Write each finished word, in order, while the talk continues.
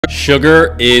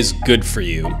Sugar is good for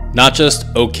you. Not just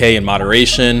okay in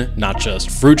moderation, not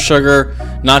just fruit sugar,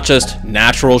 not just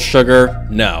natural sugar.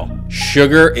 No,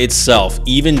 sugar itself,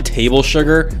 even table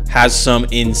sugar, has some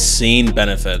insane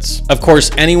benefits. Of course,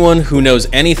 anyone who knows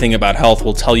anything about health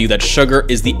will tell you that sugar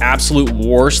is the absolute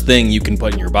worst thing you can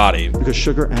put in your body. Because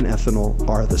sugar and ethanol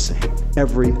are the same,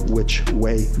 every which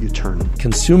way you turn.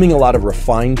 Consuming a lot of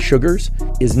refined sugars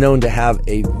is known to have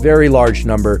a very large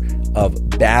number of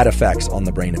bad effects on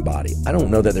the brain and body. I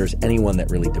don't know that there's anyone that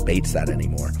really debates that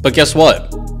anymore. But guess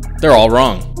what? They're all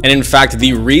wrong. And in fact,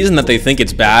 the reason that they think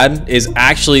it's bad is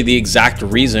actually the exact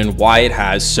reason why it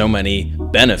has so many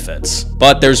benefits.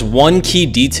 But there's one key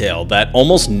detail that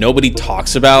almost nobody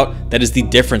talks about that is the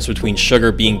difference between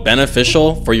sugar being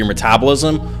beneficial for your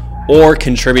metabolism or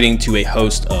contributing to a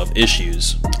host of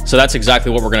issues. So that's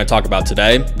exactly what we're going to talk about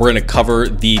today. We're going to cover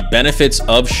the benefits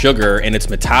of sugar and its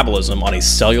metabolism on a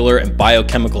cellular and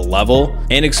biochemical level,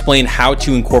 and explain how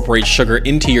to incorporate sugar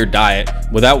into your diet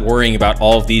without worrying about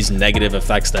all of these negative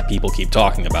effects that people keep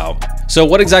talking about. So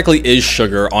what exactly is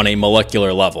sugar on a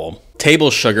molecular level?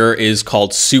 Table sugar is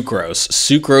called sucrose.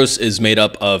 Sucrose is made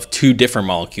up of two different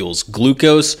molecules,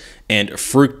 glucose and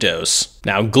fructose.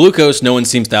 Now, glucose, no one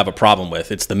seems to have a problem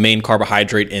with. It's the main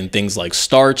carbohydrate in things like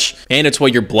starch, and it's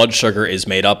what your blood sugar is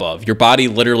made up of. Your body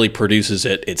literally produces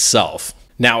it itself.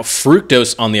 Now,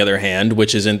 fructose, on the other hand,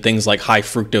 which is in things like high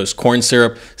fructose corn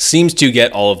syrup, seems to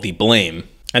get all of the blame.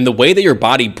 And the way that your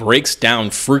body breaks down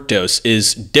fructose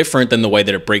is different than the way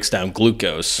that it breaks down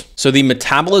glucose. So the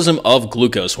metabolism of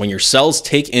glucose, when your cells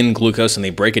take in glucose and they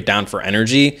break it down for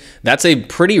energy, that's a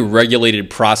pretty regulated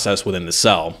process within the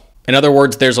cell. In other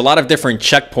words, there's a lot of different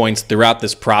checkpoints throughout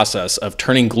this process of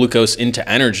turning glucose into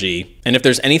energy. And if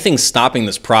there's anything stopping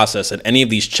this process at any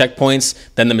of these checkpoints,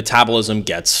 then the metabolism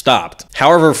gets stopped.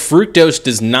 However, fructose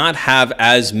does not have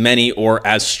as many or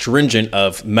as stringent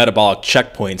of metabolic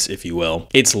checkpoints, if you will.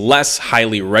 It's less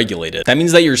highly regulated. That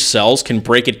means that your cells can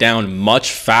break it down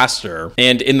much faster.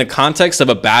 And in the context of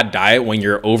a bad diet, when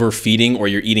you're overfeeding or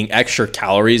you're eating extra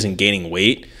calories and gaining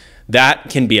weight, that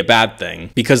can be a bad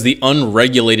thing because the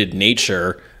unregulated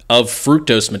nature of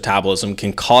fructose metabolism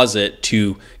can cause it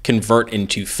to convert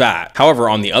into fat. However,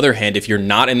 on the other hand, if you're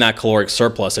not in that caloric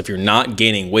surplus, if you're not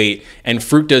gaining weight, and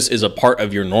fructose is a part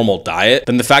of your normal diet,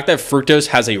 then the fact that fructose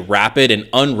has a rapid and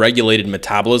unregulated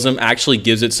metabolism actually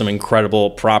gives it some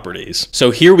incredible properties.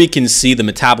 So here we can see the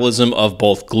metabolism of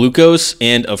both glucose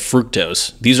and of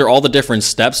fructose. These are all the different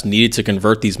steps needed to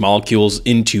convert these molecules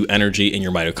into energy in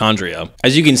your mitochondria.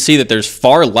 As you can see that there's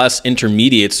far less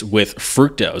intermediates with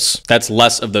fructose. That's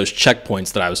less of those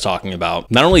checkpoints that I was talking about.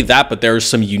 Not only that, but there are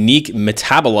some unique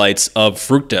metabolites of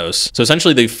fructose. So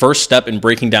essentially the first step in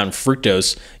breaking down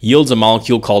fructose yields a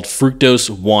molecule called fructose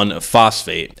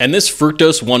 1-phosphate. And this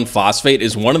fructose 1-phosphate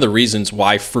is one of the reasons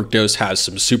why fructose has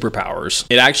some superpowers.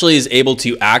 It actually is able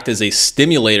to act as a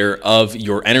stimulator of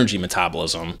your energy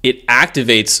metabolism. It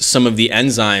activates some of the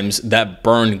enzymes that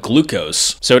burn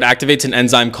glucose. So it activates an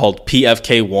enzyme called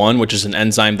PFK1, which is an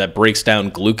enzyme that breaks down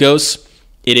glucose.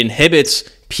 It inhibits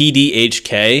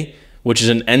PDHK, which is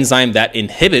an enzyme that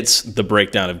inhibits the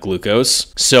breakdown of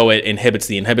glucose. So it inhibits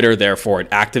the inhibitor, therefore it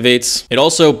activates. It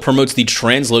also promotes the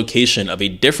translocation of a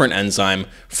different enzyme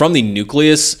from the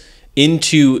nucleus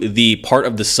into the part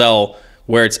of the cell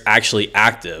where it's actually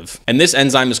active. And this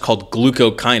enzyme is called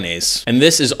glucokinase. And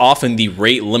this is often the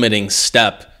rate limiting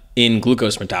step in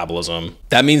glucose metabolism.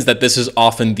 That means that this is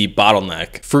often the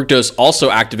bottleneck. Fructose also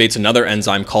activates another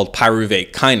enzyme called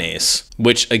pyruvate kinase,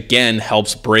 which again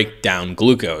helps break down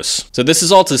glucose. So this is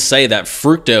all to say that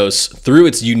fructose, through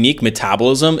its unique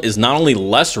metabolism, is not only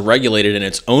less regulated in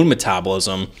its own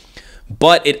metabolism,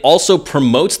 but it also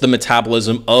promotes the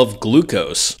metabolism of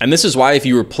glucose. And this is why if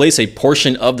you replace a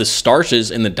portion of the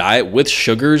starches in the diet with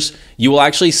sugars, you will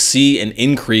actually see an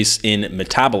increase in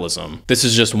metabolism. This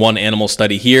is just one animal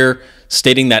study here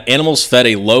stating that animals fed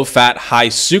a low-fat, high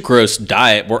sucrose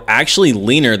diet were actually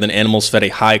leaner than animals fed a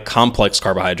high complex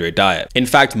carbohydrate diet. In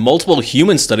fact, multiple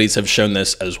human studies have shown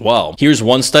this as well. Here's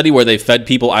one study where they fed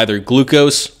people either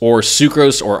glucose or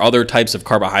sucrose or other types of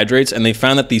carbohydrates, and they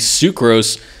found that the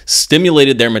sucrose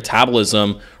stimulated their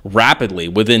metabolism rapidly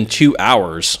within 2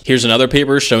 hours. Here's another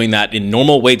paper showing that in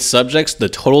normal weight subjects, the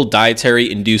total dietary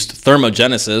induced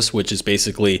thermogenesis, which is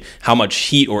basically how much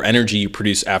heat or energy you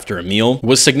produce after a meal,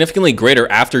 was significantly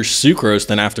greater after sucrose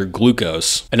than after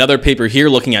glucose. Another paper here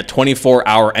looking at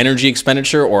 24-hour energy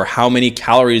expenditure, or how many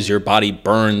calories your body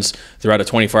burns throughout a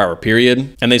 24-hour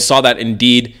period. And they saw that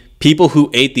indeed people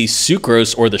who ate the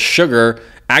sucrose or the sugar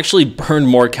actually burned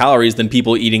more calories than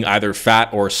people eating either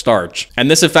fat or starch. And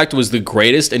this effect was the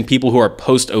greatest in people who are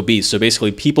post-obese. So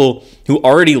basically people who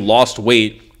already lost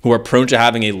weight who are prone to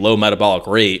having a low metabolic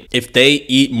rate, if they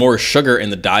eat more sugar in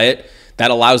the diet, that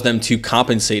allows them to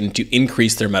compensate and to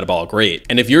increase their metabolic rate.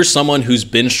 And if you're someone who's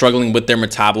been struggling with their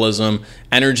metabolism,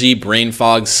 energy, brain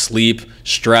fog, sleep,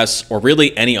 stress, or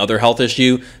really any other health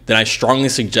issue, then I strongly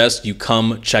suggest you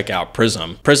come check out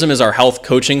Prism. Prism is our health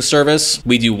coaching service.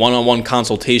 We do one-on-one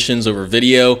consultations over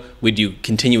video. We do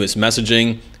continuous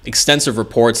messaging, extensive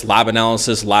reports, lab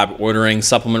analysis, lab ordering,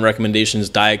 supplement recommendations,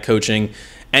 diet coaching,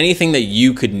 anything that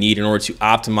you could need in order to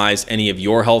optimize any of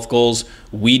your health goals,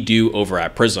 we do over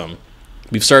at Prism.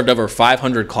 We've served over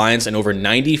 500 clients, and over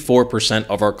 94%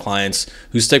 of our clients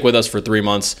who stick with us for 3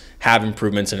 months have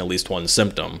improvements in at least one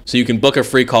symptom. So you can book a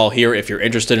free call here if you're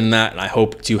interested in that, and I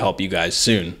hope to help you guys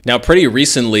soon. Now, pretty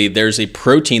recently, there's a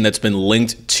protein that's been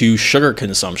linked to sugar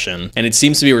consumption, and it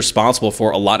seems to be responsible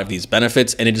for a lot of these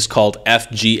benefits, and it is called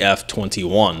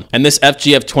FGF21. And this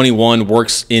FGF21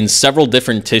 works in several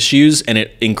different tissues, and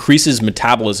it increases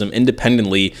metabolism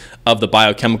independently of the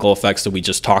biochemical effects that we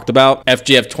just talked about.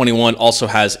 FGF21 also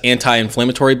has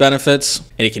anti-inflammatory benefits,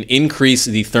 and it can increase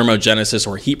the thermogenesis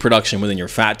or heat production within your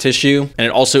fat tissue, and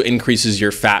it also increases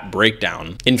your fat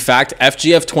breakdown. In fact,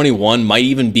 FGF21 might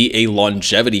even be a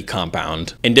longevity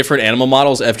compound. In different animal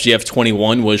models,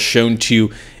 FGF21 was shown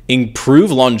to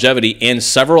improve longevity and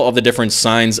several of the different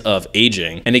signs of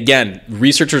aging. And again,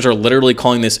 researchers are literally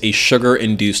calling this a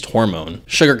sugar-induced hormone.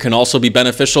 Sugar can also be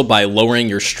beneficial by lowering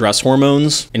your stress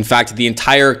hormones. In fact, the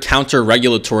entire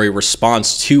counter-regulatory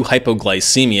response to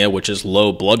hypoglycemia, which is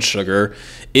low blood sugar,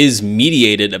 is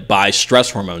mediated by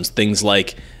stress hormones, things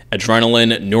like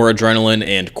adrenaline, noradrenaline,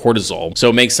 and cortisol. So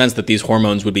it makes sense that these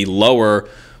hormones would be lower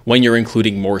when you're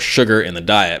including more sugar in the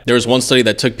diet. There was one study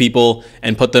that took people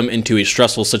and put them into a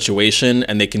stressful situation,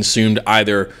 and they consumed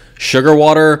either sugar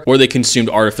water or they consumed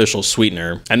artificial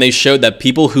sweetener. And they showed that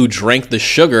people who drank the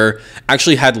sugar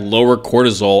actually had lower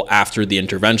cortisol after the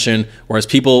intervention, whereas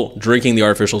people drinking the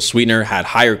artificial sweetener had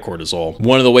higher cortisol.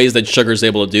 One of the ways that sugar is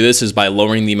able to do this is by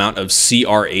lowering the amount of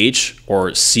CRH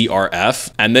or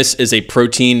CRF. And this is a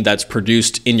protein that's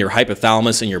produced in your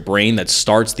hypothalamus in your brain that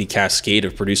starts the cascade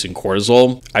of producing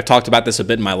cortisol. I talked about this a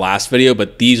bit in my last video,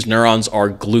 but these neurons are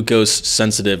glucose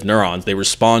sensitive neurons. They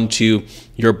respond to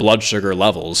your blood sugar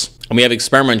levels. And we have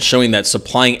experiments showing that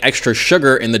supplying extra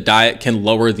sugar in the diet can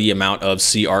lower the amount of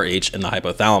CRH in the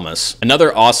hypothalamus.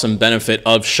 Another awesome benefit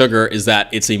of sugar is that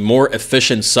it's a more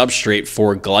efficient substrate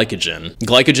for glycogen.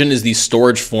 Glycogen is the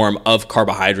storage form of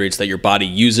carbohydrates that your body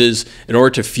uses in order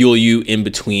to fuel you in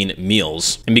between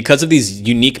meals. And because of these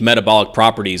unique metabolic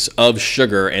properties of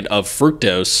sugar and of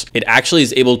fructose, it actually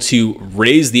is able to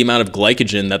raise the amount of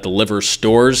glycogen that the liver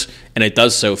stores, and it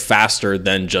does so faster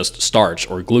than just starch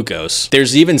or glucose.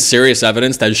 There's even serious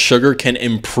evidence that sugar can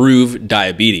improve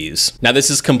diabetes. Now, this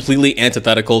is completely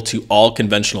antithetical to all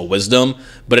conventional wisdom,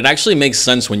 but it actually makes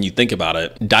sense when you think about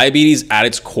it. Diabetes at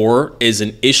its core is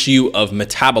an issue of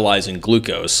metabolizing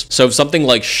glucose. So if something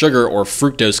like sugar or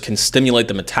fructose can stimulate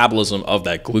the metabolism of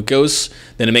that glucose,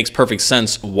 then it makes perfect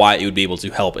sense why it would be able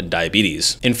to help in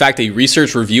diabetes. In fact, a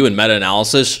research review and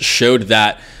meta-analysis showed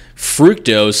that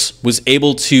fructose was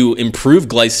able to improve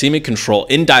glycemic control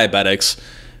in diabetics,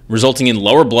 resulting in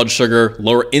lower blood sugar,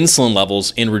 lower insulin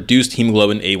levels, and reduced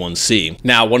hemoglobin A1C.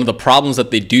 Now, one of the problems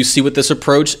that they do see with this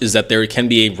approach is that there can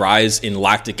be a rise in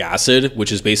lactic acid,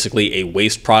 which is basically a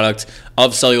waste product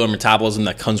of cellular metabolism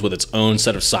that comes with its own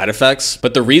set of side effects.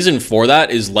 But the reason for that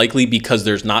is likely because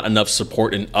there's not enough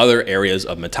support in other areas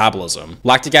of metabolism.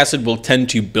 Lactic acid will tend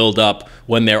to build up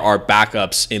when there are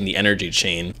backups in the energy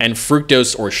chain, and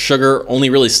fructose or sugar only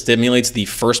really stimulates the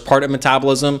first part of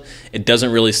metabolism. It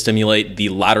doesn't really stimulate the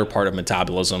latter part of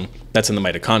metabolism that's in the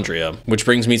mitochondria. Which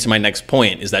brings me to my next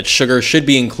point, is that sugar should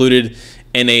be included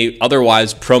in a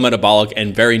otherwise pro-metabolic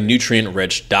and very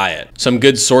nutrient-rich diet. Some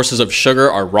good sources of sugar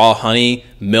are raw honey,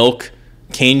 milk,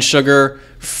 cane sugar,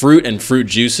 fruit and fruit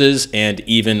juices, and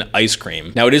even ice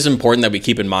cream. Now, it is important that we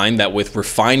keep in mind that with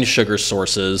refined sugar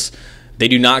sources, they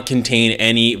do not contain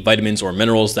any vitamins or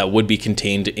minerals that would be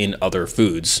contained in other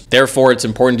foods. Therefore, it's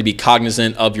important to be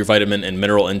cognizant of your vitamin and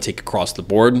mineral intake across the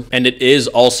board. And it is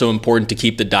also important to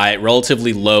keep the diet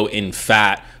relatively low in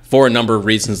fat for a number of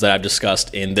reasons that I've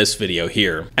discussed in this video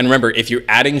here. And remember, if you're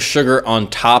adding sugar on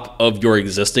top of your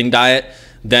existing diet,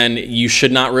 then you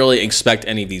should not really expect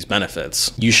any of these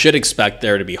benefits. You should expect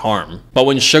there to be harm. But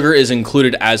when sugar is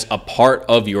included as a part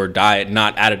of your diet,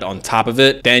 not added on top of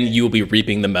it, then you will be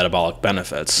reaping the metabolic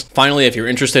benefits. Finally, if you're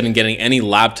interested in getting any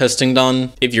lab testing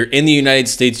done, if you're in the United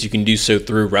States, you can do so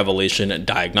through Revelation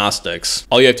Diagnostics.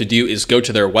 All you have to do is go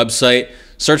to their website,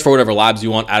 search for whatever labs you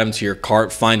want, add them to your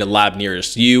cart, find a lab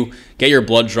nearest you, get your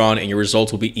blood drawn, and your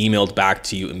results will be emailed back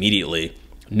to you immediately.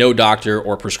 no doctor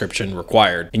or prescription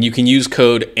required. And you can use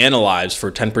code ANALYZE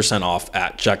for 10% off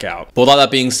at checkout. But with all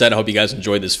that being said, I hope you guys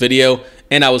enjoyed this video,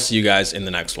 and I will see you guys in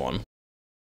the next one.